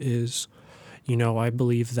media is. You know, I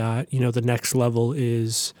believe that, you know, the next level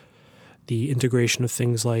is the integration of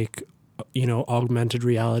things like, you know, augmented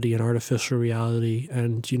reality and artificial reality.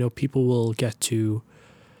 And, you know, people will get to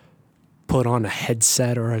put on a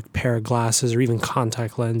headset or a pair of glasses or even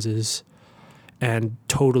contact lenses and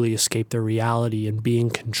totally escape their reality and be in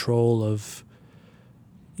control of,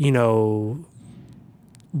 you know,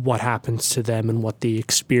 what happens to them and what they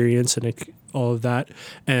experience and all of that.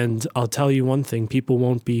 And I'll tell you one thing, people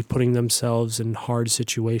won't be putting themselves in hard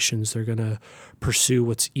situations. They're going to pursue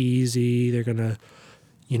what's easy. They're going to,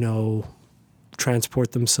 you know,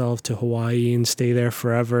 transport themselves to Hawaii and stay there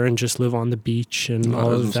forever and just live on the beach and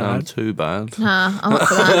all of Doesn't sound that. too bad. Nah, I'm up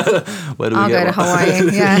for that. Where do we I'll get go to one?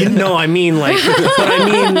 Hawaii. Yeah. No, I mean, like, but I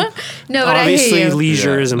mean, No, but I obviously hear you.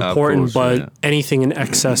 leisure Yeah, is no, of important, course, but yeah. anything in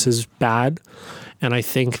excess is bad. And I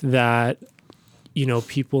think that, you know,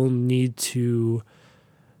 people need to,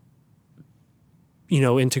 you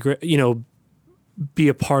know, integrate, you know, be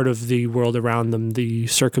a part of the world around them, the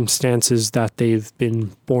circumstances that they've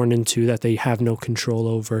been born into that they have no control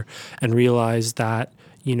over, and realize that,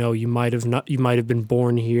 you know, you might have been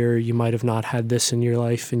born here, you might have not had this in your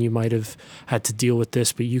life, and you might have had to deal with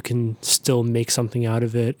this, but you can still make something out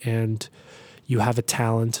of it, and you have a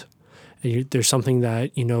talent, and there's something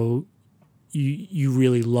that, you know, you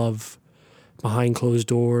really love behind closed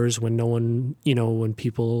doors when no one, you know, when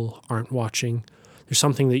people aren't watching. There's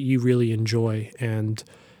something that you really enjoy, and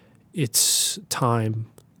it's time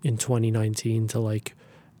in 2019 to like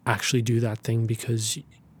actually do that thing, because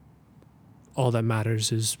all that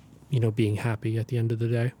matters is, you know, being happy at the end of the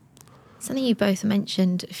day. Something you both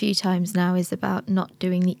mentioned a few times now is about not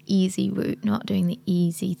doing the easy route, not doing the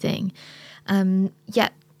easy thing.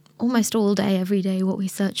 Yet almost all day, every day, what we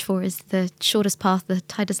search for is the shortest path, the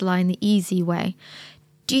tightest line, the easy way.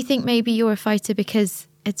 Do you think maybe you're a fighter because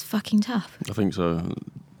it's fucking tough? I think so.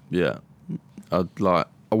 Yeah, I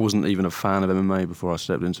wasn't even a fan of MMA before I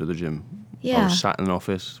stepped into the gym. I Yeah. was sat in an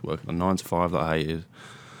office working a 9 to 5 that I hated,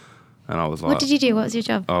 and I was like, What did you do? What was your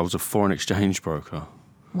job? I was a foreign exchange broker.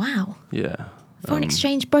 Wow. Yeah. Foreign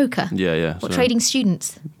exchange broker. Yeah, yeah. What, so- trading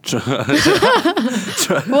students?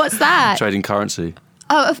 What's that? Trading currency.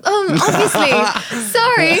 Obviously.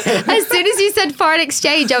 Sorry. As soon as you said foreign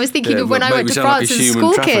exchange, I was thinking Yeah, of when but I mate, went we to sound like France a as a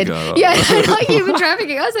human school kid. trafficker, like- Yeah, like human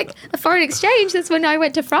trafficking. I was like, a foreign exchange? That's when I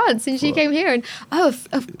went to France and she came here and,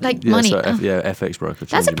 like Yeah, money. so Oh. FX broker.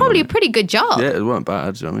 That's changing probably a money. pretty good job. Yeah, it weren't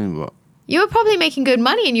bad. Do you know what I mean? But You were probably making good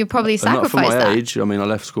money and you probably and not for sacrificed my that. age. I mean, I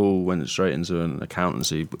left school, went straight into an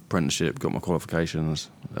accountancy apprenticeship, got my qualifications.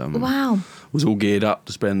 Wow. Was all geared up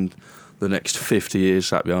to spend the next 50 years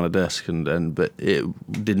sat behind a desk, but it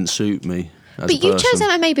didn't suit me as But a you person. chose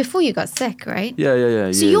MMA before you got sick, right?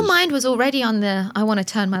 Yeah. So your mind was already on the I want to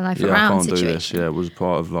turn my life I around can't situation. do this. Yeah, it was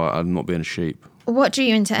part of like I'm not being a sheep. What drew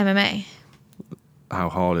you into MMA? How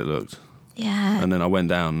hard it looked, Yeah. and then I went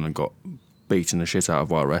down and got beaten the shit out of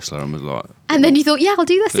by a wrestler, and was like, And then you thought, yeah, I'll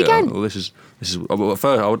do this yeah, again. well, this is. Well, at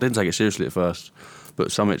first, I didn't take it seriously at first,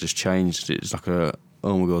 but something just changed. It's like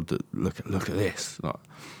oh my god, look at this. Like,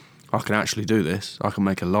 I can actually do this. I can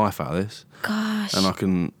make a life out of this, Gosh. and I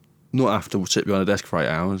can not have to sit behind a desk for 8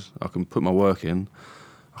 hours. I can put my work in.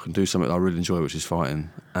 I can do something that I really enjoy, which is fighting,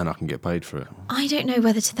 and I can get paid for it. I don't know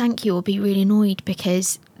whether to thank you or be really annoyed,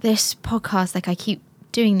 because this podcast, like I keep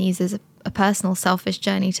doing these as a personal selfish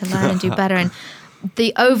journey to learn and do better. And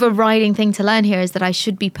the overriding thing to learn here is that I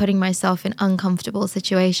should be putting myself in uncomfortable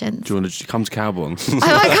situations. Do you want to come to Cowbourne?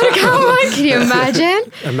 I like how to come on. Can you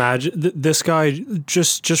imagine? Imagine this guy,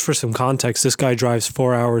 just for some context, this guy drives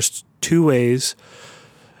 4 hours 2 ways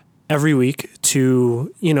every week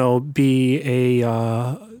to, you know, be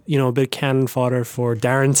a big cannon fodder for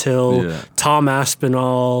Darren Till, Yeah. Tom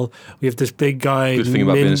Aspinall. We have this big guy, Good thing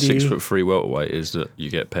about being a Mindy. 6'3" welterweight is that you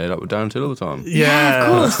get paired up with Darren Till all the time. Yeah,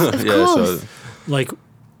 of course. Of Yeah, course. so like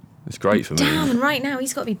it's great for me. Damn, and right now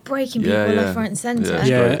he's got to be breaking people Yeah, left, right, and centre. it's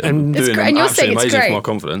Yeah, great. and- It's doing great, and you're saying absolutely it's amazing great. for my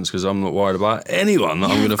confidence because I'm not worried about anyone that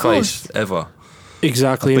Yeah, I'm going to of course. face ever.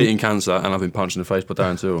 exactly. Beating cancer, and I've been punched in the face by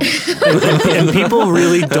Darren Till. And people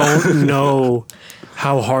really don't know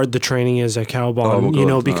how hard the training is at Cowbourne, Oh my God, you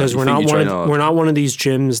know, no. because You we're think not you one train of, hard. we're not one of these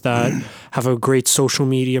gyms that have a great social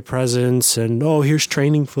media presence and here's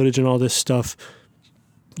training footage and all this stuff.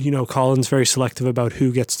 You know, Colin's very selective about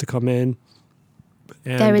who gets to come in,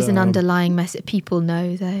 And, There is an underlying message. People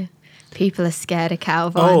know, though. People are scared of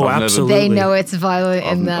Calvin. Oh, I've never- absolutely. They know it's violent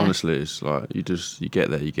in there. Honestly, it's like you get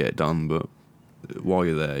there, you get it done, but while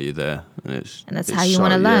you're there, and that's it's how you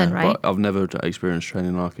wanna learn, yeah, right? But I've never experienced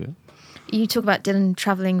training like it. You talk about Dylan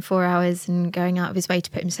traveling 4 hours and going out of his way to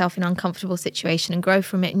put himself in an uncomfortable situation and grow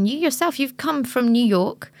from it. And you yourself, you've come from New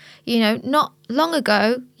York, not long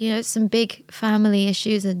ago, some big family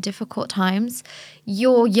issues and difficult times.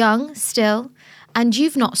 You're young still, and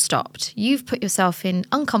you've not stopped. You've put yourself in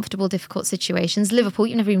uncomfortable, difficult situations. Liverpool,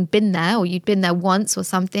 you've never even been there, or you'd been there once or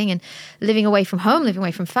something, and living away from home, living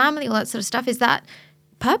away from family, all that sort of stuff. Is that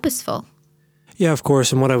purposeful? Yeah, of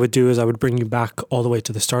course. And what I would do is I would bring you back all the way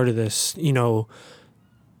to the start of this.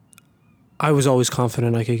 I was always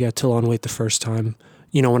confident I could get Till on weight the first time.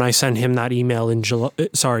 When I sent him that email in July,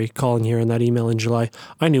 Colin here, and that email in July,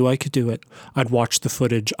 I knew I could do it. I'd watched the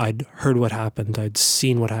footage. I'd heard what happened. I'd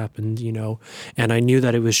seen what happened, and I knew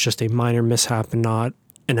that it was just a minor mishap and not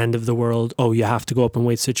an end of the world. Oh, you have to go up and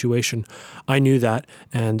weight situation. I knew that.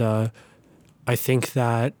 And I think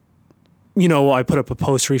that, I put up a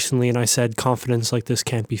post recently and I said, confidence like this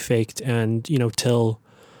can't be faked. And, Till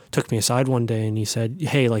took me aside one day and he said,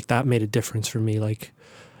 hey, like that made a difference for me. Like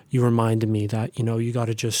you reminded me that, you got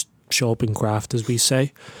to just show up and graft, as we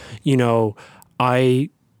say. I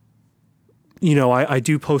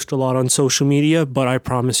do post a lot on social media, but I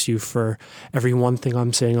promise you for every one thing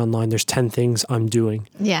I'm saying online, there's 10 things I'm doing.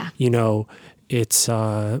 Yeah. It's,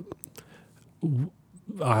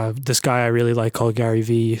 this guy I really like called Gary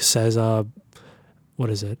Vee says, what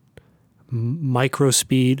is it? Micro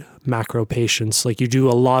speed, macro patience. Like you do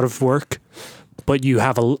a lot of work, but you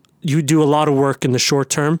do a lot of work in the short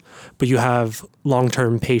term, but you have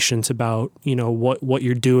long-term patience about, what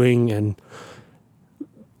you're doing and,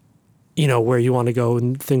 where you want to go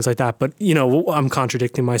and things like that. But, I'm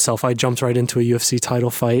contradicting myself. I jumped right into a UFC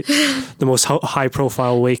title fight, the most high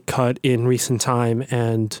profile weight cut in recent time.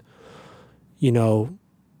 And, Yeah,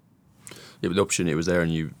 but the opportunity was there,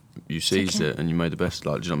 and you seized it, and you made the best.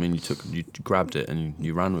 Like, do you know what I mean? You grabbed it and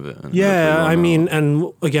you ran with it. And yeah, I mean,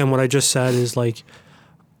 and again, what I just said is like,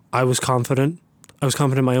 I was confident. I was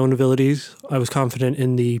confident in my own abilities. I was confident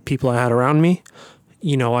in the people I had around me.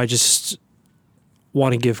 I just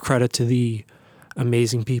want to give credit to the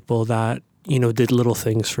amazing people that, did little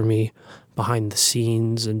things for me behind the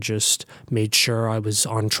scenes and just made sure I was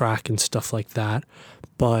on track and stuff like that.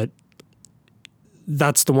 But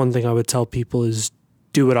that's the one thing I would tell people is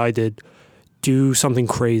do what I did. Do something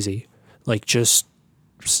crazy. Like just,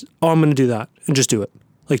 I'm going to do that, and just do it.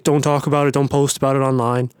 Like don't talk about it. Don't post about it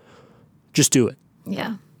online. Just do it.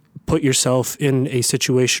 Yeah. Put yourself in a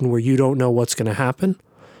situation where you don't know what's going to happen,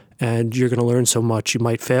 and you're going to learn so much. You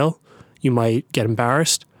might fail. You might get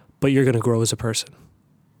embarrassed, but you're going to grow as a person.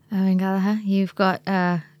 Owen Gallagher, you've got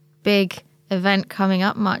a big event coming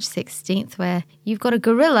up March 16th where you've got a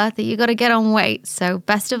gorilla that you got to get on weight. So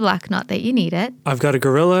best of luck, not that you need it. I've got a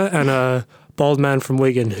gorilla and a bald man from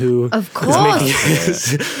Wigan who Of course. is making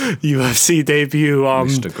his UFC debut.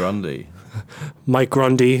 Mr. Grundy. Mike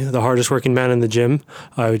Grundy, the hardest working man in the gym.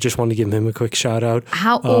 I just want to give him a quick shout out.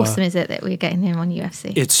 How awesome is it that we're getting him on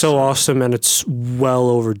UFC? It's so awesome, and it's well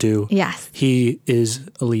overdue. Yes. He is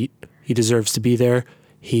elite. He deserves to be there.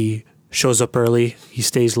 He shows up early. He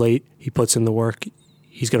stays late. He puts in the work.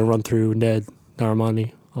 He's going to run through Ned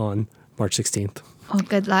Narimani on March 16th. Oh,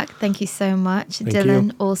 good luck. Thank you so much. Thank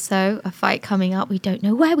Dylan, you. also a fight coming up. We don't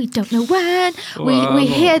know where, we don't know when. We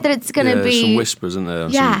hear that it's going to be... some whispers, isn't there?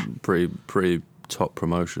 Yeah. Some pretty top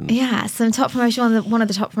promotions. Yeah, some top promotion, one of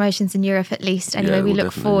the top promotions in Europe at least. Anyway, Yeah, we well, look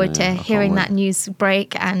definitely, forward to yeah. I can't hearing wait. that news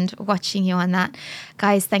break and watching you on that.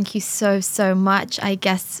 Guys, thank you so, so much. I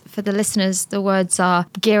guess for the listeners, the words are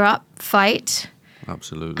gear up, fight,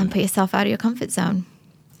 Absolutely. and put yourself out of your comfort zone.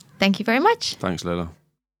 Thank you very much. Thanks, Leila.